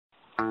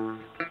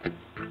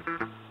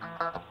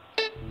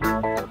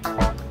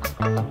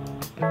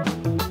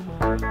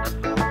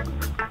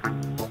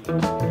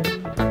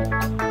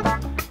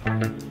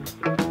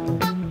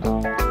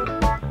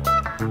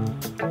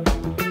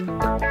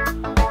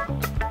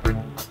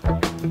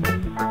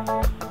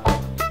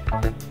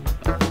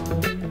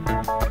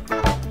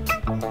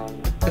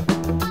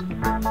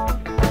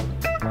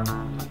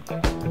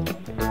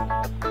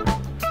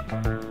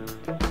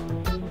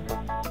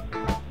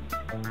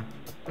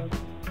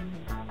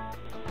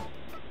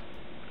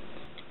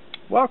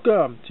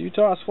Welcome to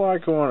Utah's Fly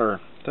Corner.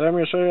 Today I'm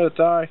going to show you how to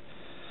tie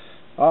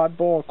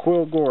Oddball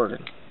Quill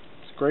Gordon.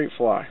 It's a great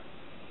fly.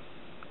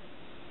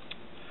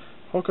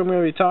 Hook I'm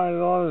going to be tying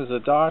it on is a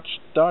Dachi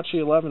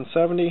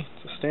 1170.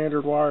 It's a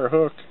standard wire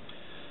hook.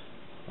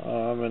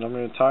 And I'm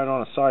going to tie it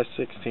on a size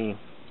 16.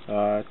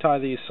 I tie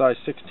these size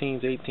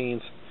 16s,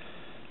 18s,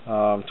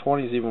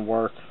 20s even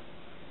work.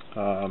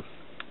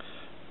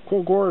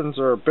 Quill Gordons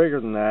are bigger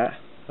than that,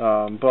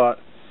 but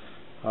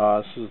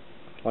this is,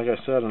 like I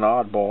said, an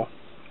oddball.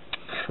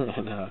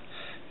 And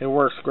it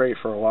works great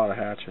for a lot of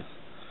hatches.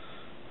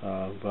 Thread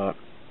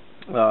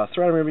I'm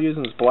going to be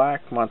using is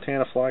black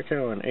Montana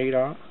Flyco and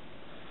 8/0.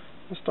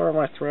 I'll start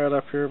my thread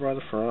up here by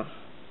the front.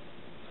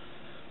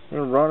 I'm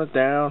going to run it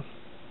down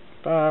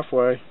about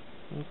halfway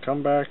and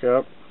come back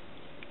up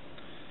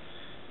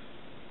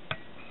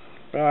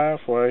about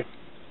halfway.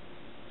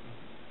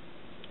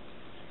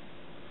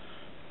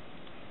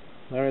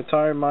 I'm going to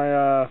tie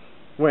my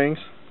wings,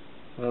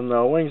 and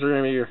the wings are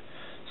going to be your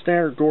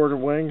standard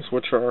Gordon wings,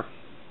 which are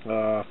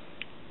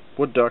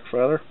wood duck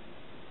feather,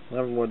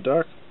 11 wood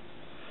duck.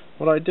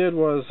 What I did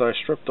was I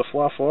stripped the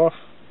fluff off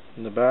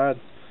in the bad,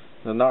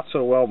 the not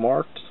so well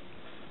marked,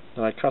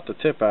 and I cut the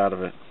tip out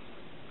of it.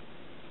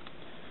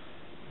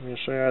 I'm going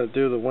to show you how to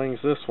do the wings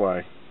this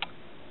way.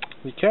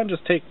 You can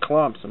just take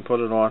clumps and put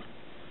it on,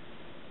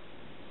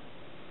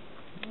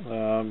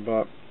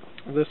 but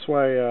this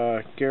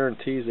way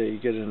guarantees that you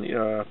get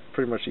a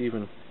pretty much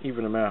even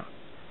amount.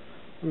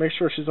 Make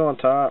sure she's on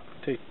top.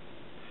 Take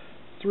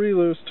 3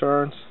 loose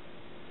turns.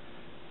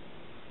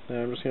 And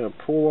I'm just going to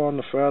pull on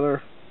the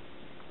feather.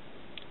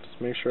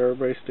 Just make sure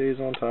everybody stays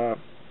on top.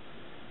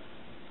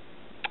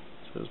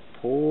 Just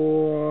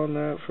pull on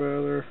that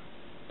feather.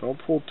 Don't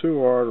pull too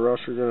hard or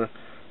else you're going to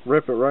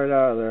rip it right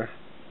out of there.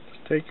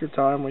 Just take your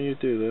time when you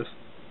do this.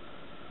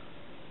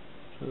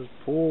 Just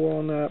pull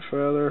on that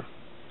feather.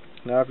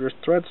 Now if your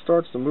thread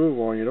starts to move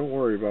on you, don't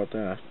worry about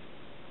that.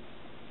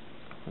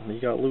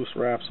 You got loose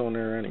wraps on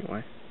there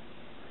anyway.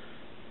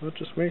 But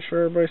just make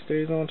sure everybody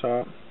stays on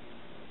top.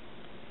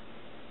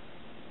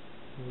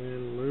 And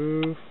then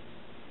move.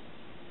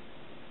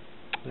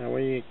 Now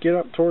when you get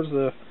up towards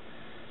the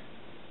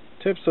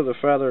tips of the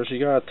feathers, you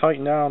gotta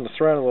tighten down the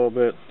thread a little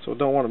bit so it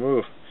don't want to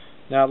move.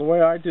 Now the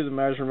way I do the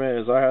measurement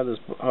is I have this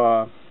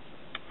I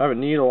have a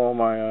needle on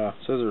my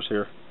scissors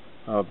here,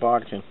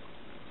 bodkin.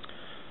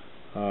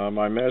 I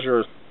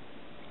measure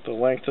the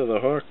length of the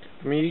hook.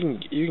 I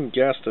mean you can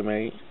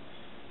guesstimate,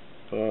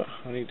 but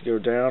I need to go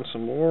down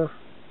some more.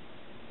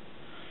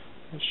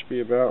 It should be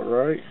about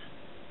right.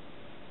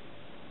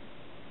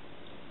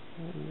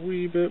 A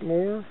wee bit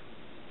more,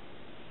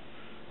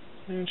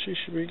 and she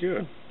should be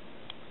good.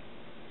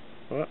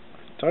 But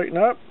tighten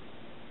up,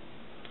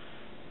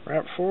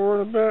 wrap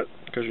forward a bit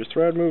because your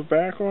thread moved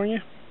back on you,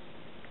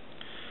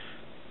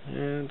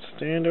 and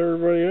stand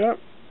everybody up.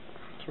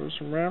 Throw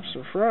some wraps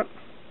in front.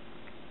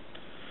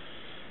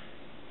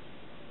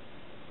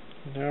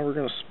 Now we're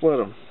going to split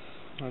them.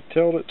 I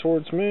tilt it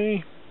towards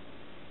me.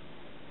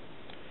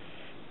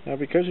 Now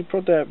because you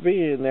put that V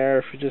in there,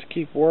 if you just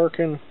keep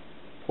working,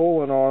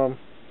 pulling on them,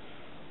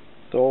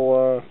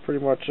 they'll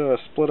pretty much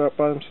split up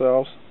by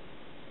themselves.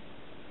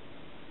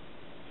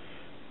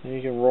 And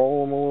you can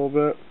roll them a little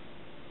bit.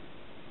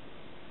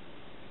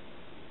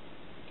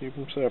 Keep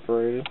them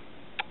separated.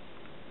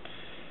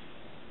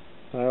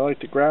 And I like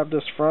to grab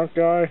this front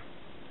guy,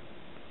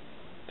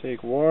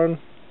 take one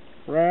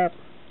wrap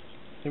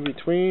in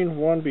between,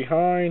 one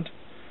behind,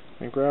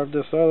 and grab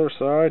this other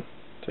side,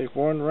 take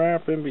one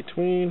wrap in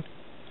between,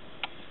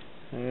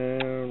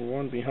 and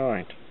one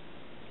behind.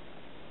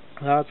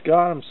 Now it's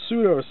got them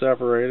pseudo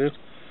separated.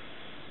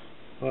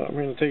 I'm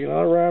going to take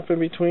another wrap in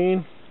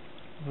between,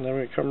 and then I'm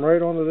going to come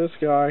right onto this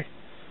guy.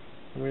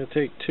 I'm going to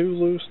take 2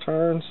 loose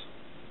turns,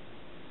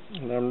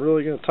 and I'm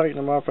really going to tighten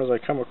them up as I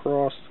come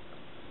across,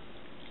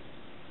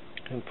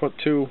 and put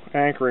 2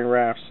 anchoring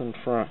wraps in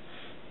front.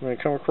 I'm going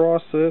to come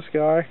across to this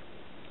guy,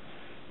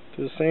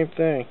 do the same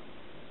thing.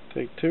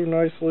 Take 2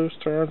 nice loose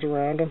turns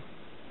around them,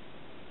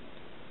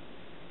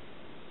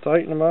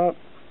 tighten them up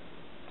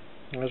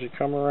as you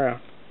come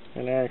around,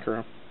 and anchor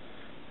them.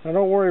 Now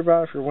don't worry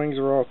about if your wings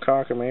are all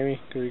cockamamie,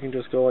 because you can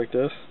just go like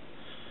this,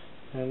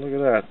 and look at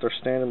that, they're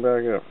standing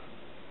back up.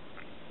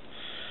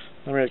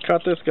 I'm going to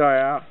cut this guy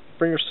out.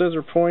 Bring your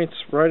scissor points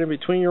right in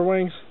between your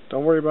wings.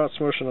 Don't worry about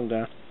smushing them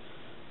down.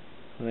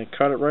 And then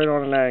cut it right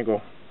on an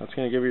angle. That's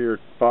going to give you your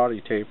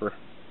body taper.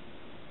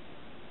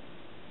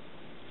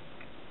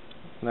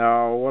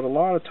 Now what a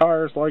lot of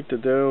tiers like to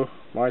do,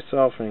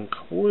 myself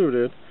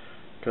included,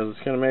 because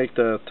it's going to make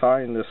the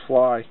tying this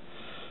fly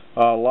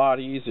a lot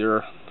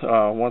easier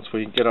once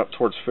we get up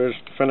towards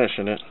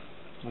finishing it.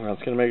 It's going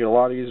to make it a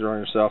lot easier on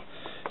yourself.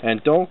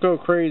 And don't go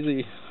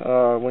crazy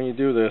when you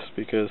do this,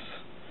 because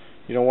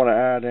you don't want to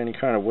add any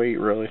kind of weight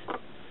really.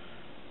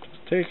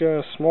 Just take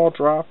a small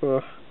drop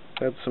of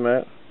head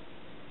cement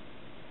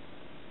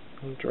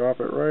and drop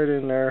it right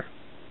in there.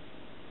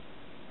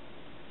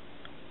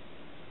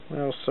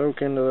 It'll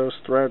soak into those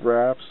thread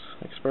wraps,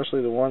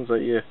 especially the ones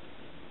that you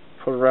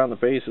put around the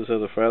bases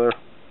of the feather.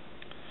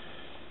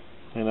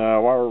 And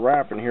while we're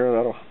wrapping here,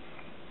 that'll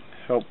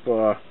help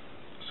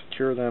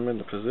secure them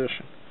into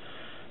position.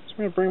 So I'm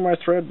going to bring my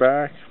thread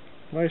back,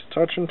 nice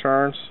touch and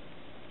turns.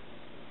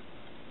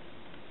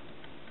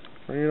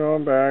 Bring it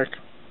on back.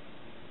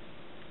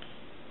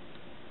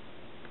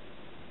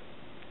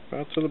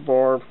 About to the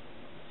barb.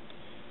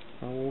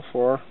 A little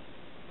far.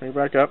 Bring it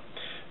back up.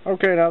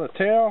 Okay, now the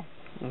tail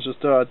is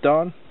just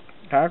done.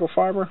 Hackle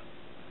fiber.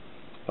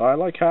 I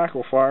like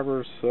hackle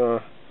fibers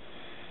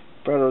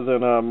better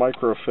than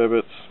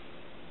microfibbits.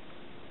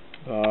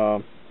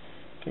 I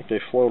think they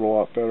float a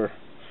lot better.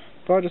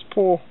 But I just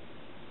pull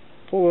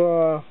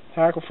the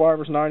hackle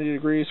fibers 90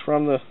 degrees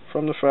from the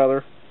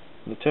feather,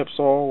 and the tips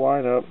all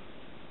line up.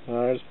 And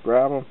I just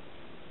grab them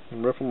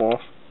and rip them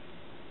off.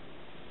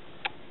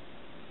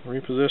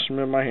 Reposition them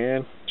in my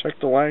hand. Check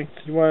the length.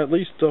 You want at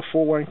least the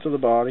full length of the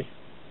body.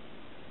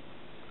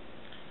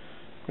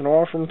 I'm going to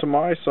offer them to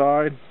my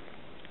side.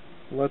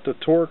 Let the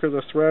torque of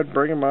the thread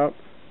bring them up.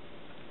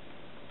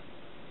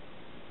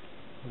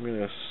 I'm going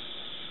to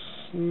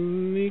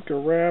sneak a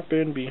wrap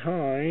in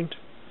behind.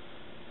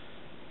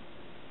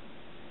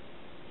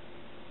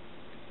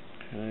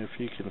 And if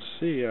you can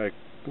see, I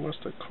must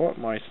have caught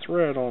my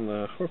thread on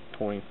the hook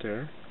point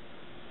there.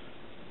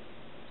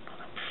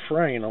 I'm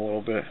fraying a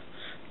little bit.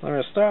 I'm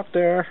going to stop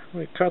there. I'm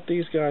going to cut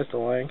these guys to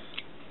length.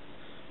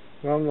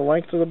 Run the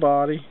length of the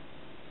body,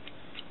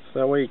 so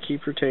that way you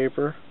keep your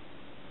taper.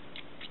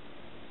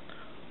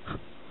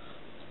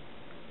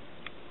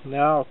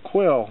 Now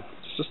quill.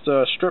 It's just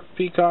a strip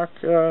peacock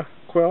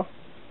quill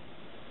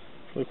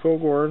for the Quill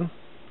Gordon.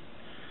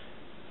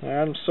 I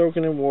had them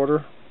soaking in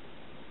water.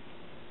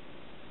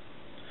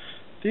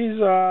 These,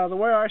 the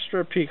way I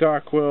strip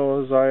peacock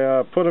quill is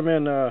I put them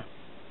in a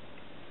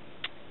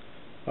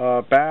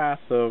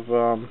bath of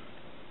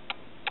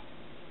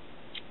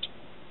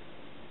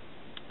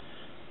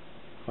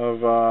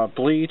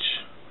bleach,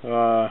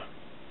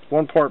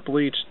 1 part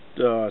bleach,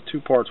 2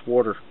 parts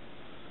water,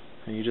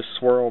 and you just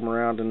swirl them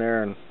around in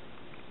there, and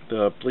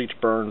the bleach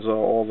burns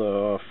all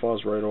the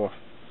fuzz right off.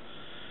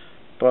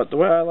 But the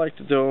way I like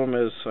to do them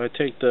is I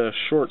take the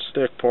short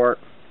stick part,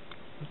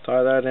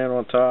 tie that in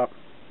on top,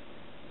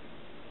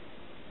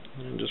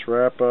 and just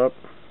wrap up.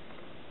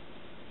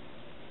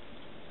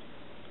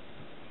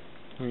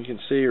 And you can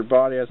see your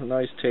body has a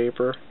nice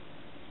taper.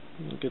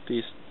 You get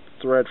these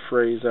thread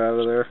frays out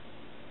of there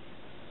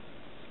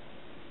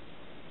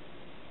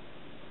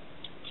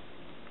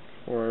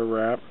before I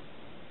wrap.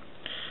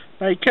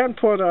 Now you can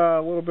put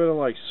a little bit of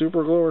like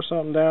super glue or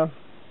something down,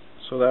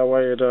 so that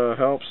way it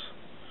helps.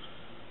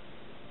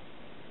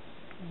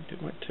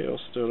 Get my tail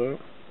stood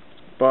up.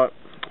 But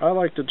I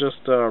like to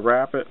just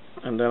wrap it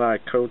and then I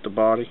coat the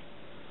body.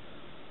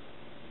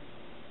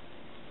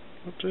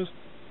 Just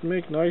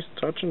make nice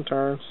touch and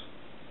turns.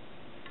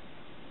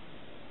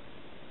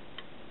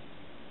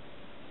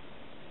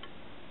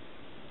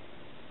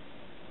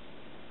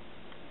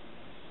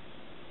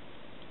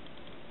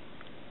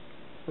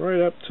 Right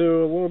up to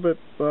a little bit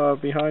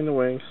behind the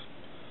wings.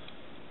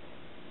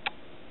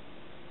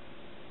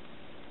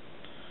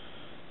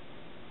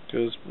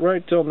 Because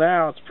right till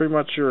now it's pretty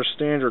much your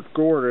standard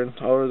Gordon,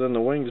 other than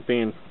the wings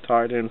being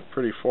tied in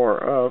pretty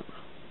far up.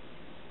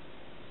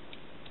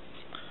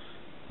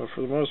 But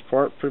for the most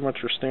part, pretty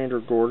much your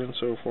standard Gordon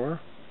so far.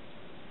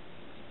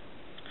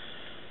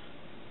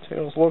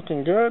 Tail's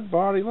looking good,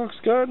 body looks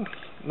good.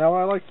 Now what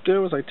I like to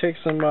do is I take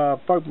some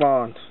Bug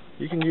Bond.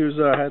 You can use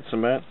head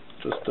cement,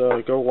 just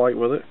go light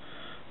with it.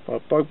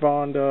 But Bug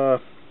Bond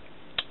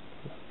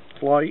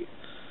light.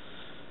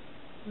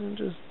 And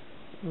just,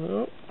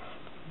 oh,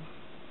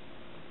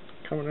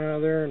 coming out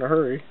of there in a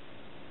hurry.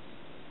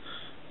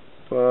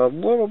 But a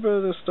little bit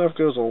of this stuff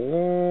goes a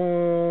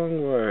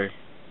long way.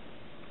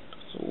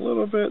 Just a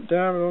little bit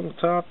down on the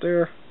top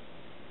there.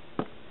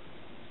 I'm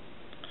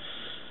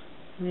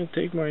going to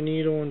take my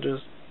needle and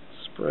just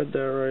spread that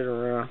right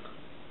around.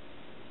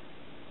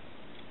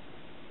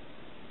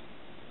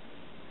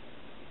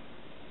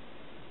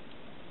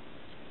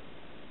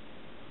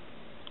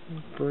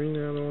 Bring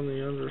that on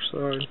the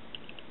underside.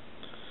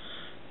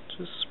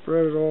 Just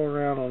spread it all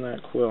around on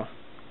that quill.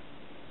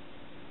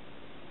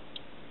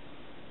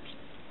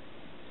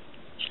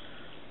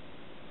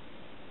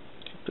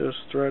 Get those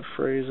thread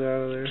frays out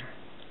of there.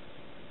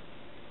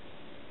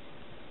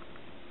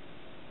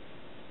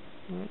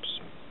 Oops.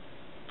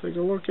 Take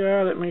a look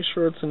at it, make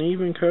sure it's an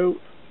even coat,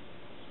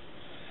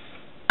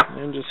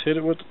 and just hit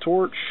it with the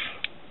torch.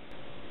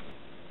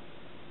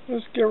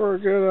 Just give her a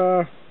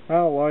good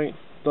outline.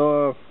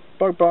 The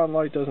Bug Bond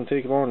light doesn't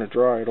take long to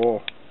dry at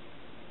all.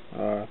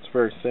 It's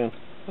very thin.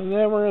 And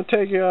then we're going to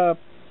take,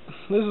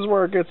 this is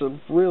where it gets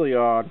really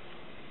odd.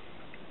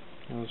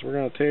 Is we're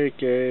going to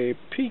take a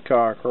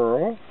peacock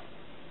herl,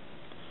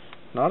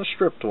 not a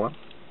stripped one.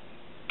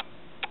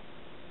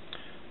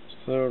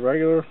 So a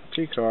regular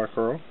peacock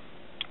herl.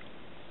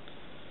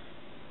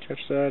 Catch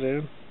that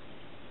in.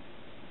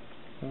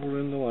 Hold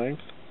in the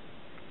length.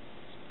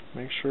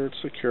 Make sure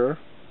it's secure.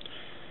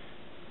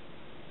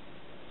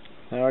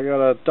 Now I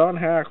got a dun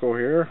hackle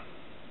here.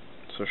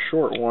 It's a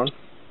short one,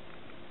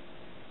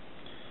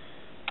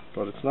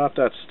 but it's not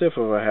that stiff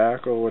of a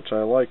hackle, which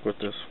I like with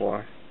this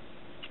fly.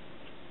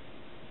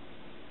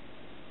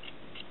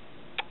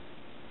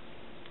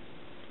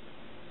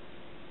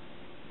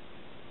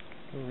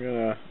 I'm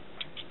gonna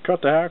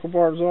cut the hackle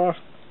barbs off.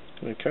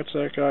 Gonna catch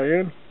that guy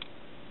in.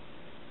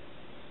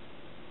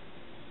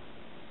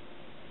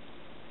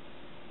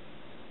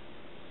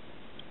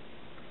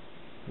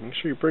 Make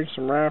sure you bring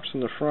some wraps in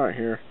the front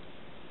here.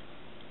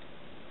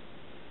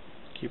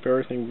 Keep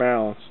everything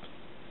balanced.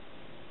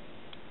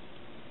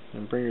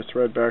 And bring your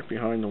thread back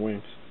behind the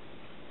wings.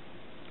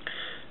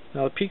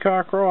 Now the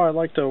peacock herl, I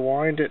like to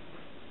wind it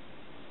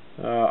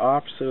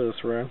opposite of the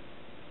thread.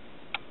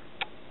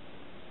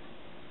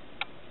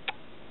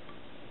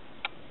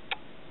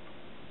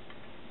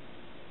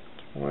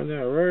 Wind that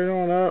right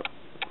on up.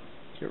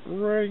 Get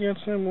right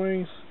against them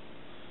wings.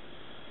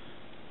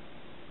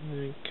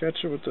 And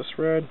catch it with the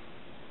thread.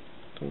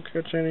 Don't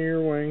catch any of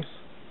your wings.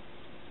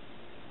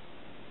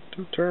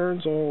 2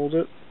 turns, hold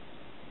it.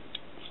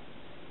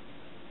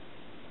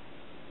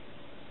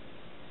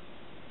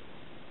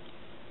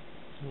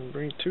 And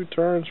bring 2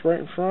 turns right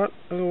in front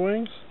of the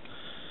wings.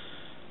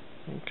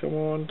 And come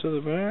on to the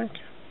back.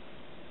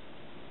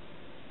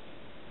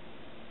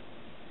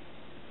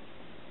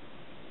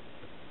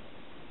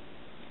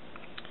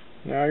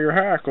 Now your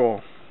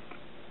hackle.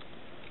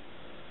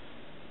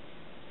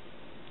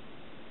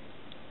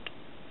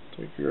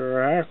 Take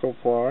your hackle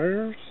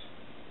pliers.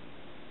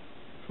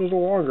 If it was a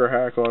longer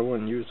hackle, I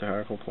wouldn't use the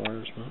hackle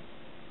pliers, but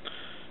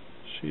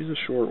she's a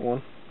short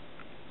one.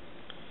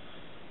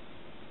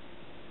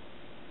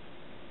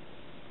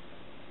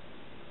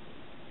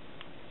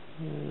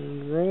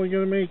 And we're only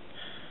going to make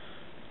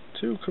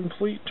 2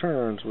 complete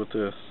turns with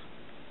this.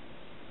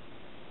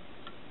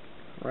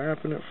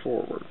 Wrapping it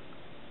forward.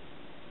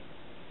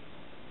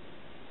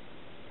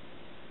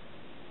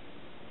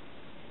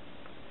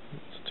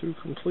 It's 2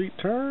 complete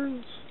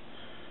turns.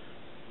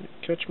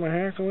 Catch my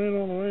hackle in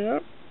all the way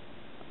up.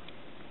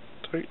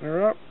 Tighten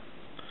her up.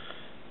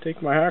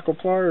 Take my hackle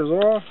pliers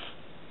off.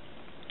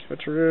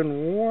 Catch her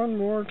in one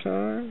more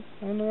time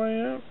on the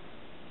way up.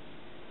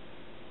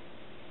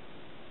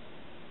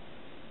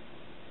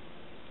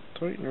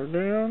 Tighten her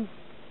down.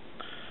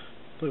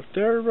 Lift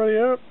everybody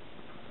up.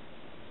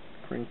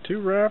 Bring 2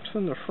 wraps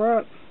in the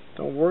front.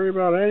 Don't worry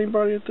about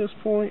anybody at this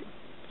point.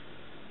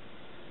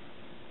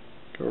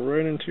 Go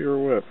right into your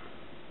whip.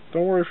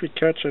 Don't worry if you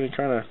catch any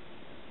kind of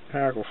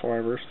hackle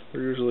fibers.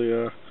 They're usually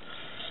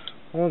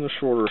on the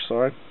shorter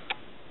side.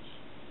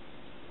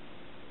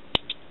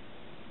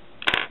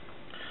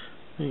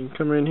 You can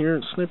come in here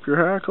and snip your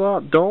hackle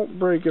out. Don't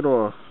break it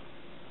off,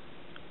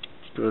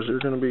 because you're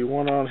going to be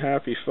one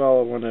unhappy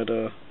fellow when it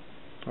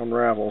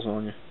unravels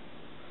on you.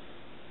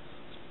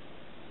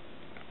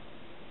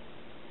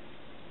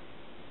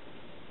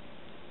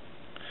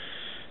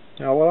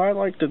 Now what I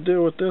like to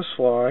do with this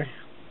fly,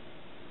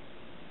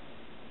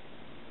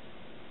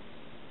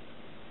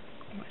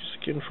 my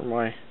skin for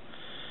my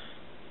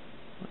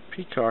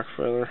peacock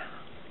feather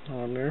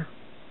on there.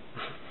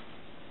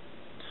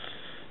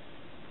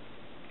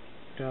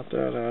 Got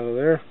that out of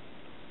there.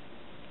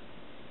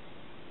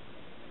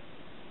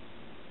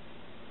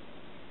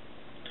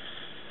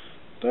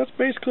 That's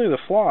basically the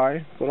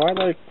fly. What I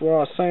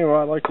was saying what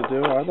I like to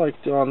do, I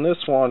like to, on this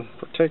one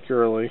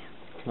particularly,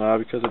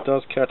 because it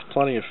does catch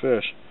plenty of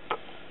fish,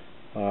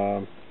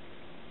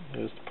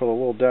 is to put a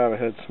little dab of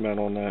head cement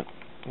on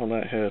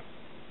that head.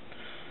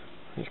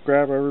 Just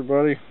grab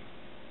everybody,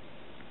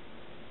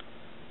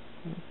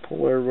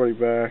 pull everybody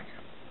back.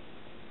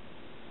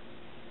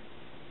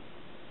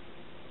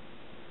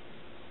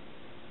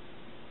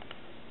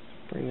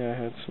 Bring that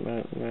head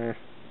cement in there.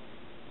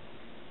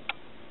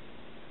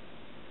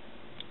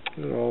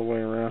 Get it all the way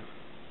around.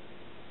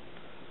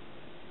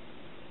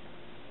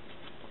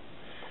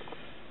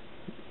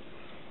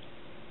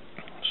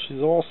 She's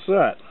all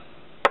set.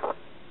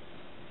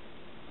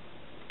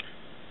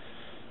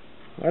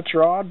 That's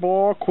your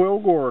oddball Quill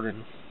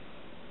Gordon.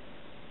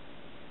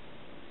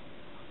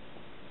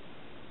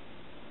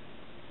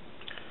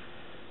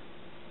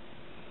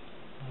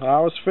 I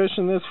was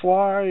fishing this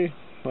fly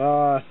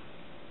the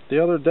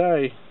other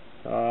day.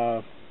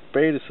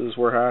 Betases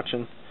were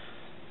hatching,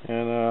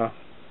 and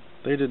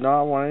they did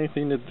not want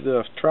anything to do,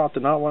 the trout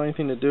did not want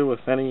anything to do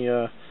with any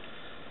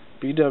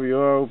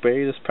BWO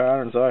Betas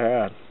patterns I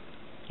had.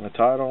 I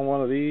tied on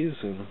one of these,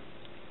 and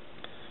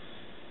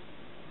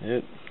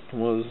it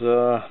was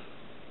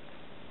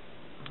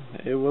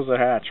a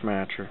hatch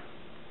matcher,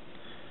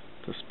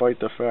 despite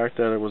the fact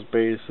that it was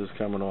Betases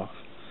coming off.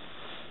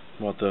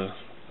 But the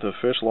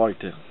fish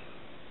liked it.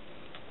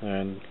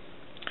 and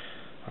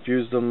I've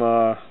used them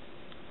for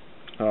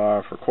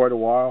quite a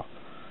while.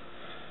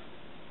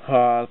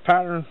 The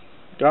pattern,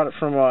 got it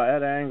from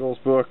Ed Angle's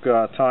book,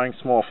 Tying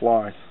Small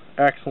Flies.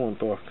 Excellent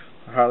book.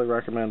 I highly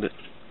recommend it.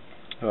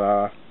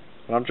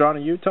 I'm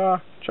Johnny Utah.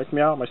 Check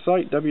me out on my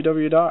site,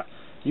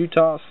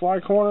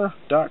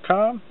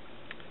 www.utahslycorner.com.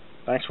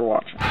 Thanks for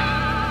watching.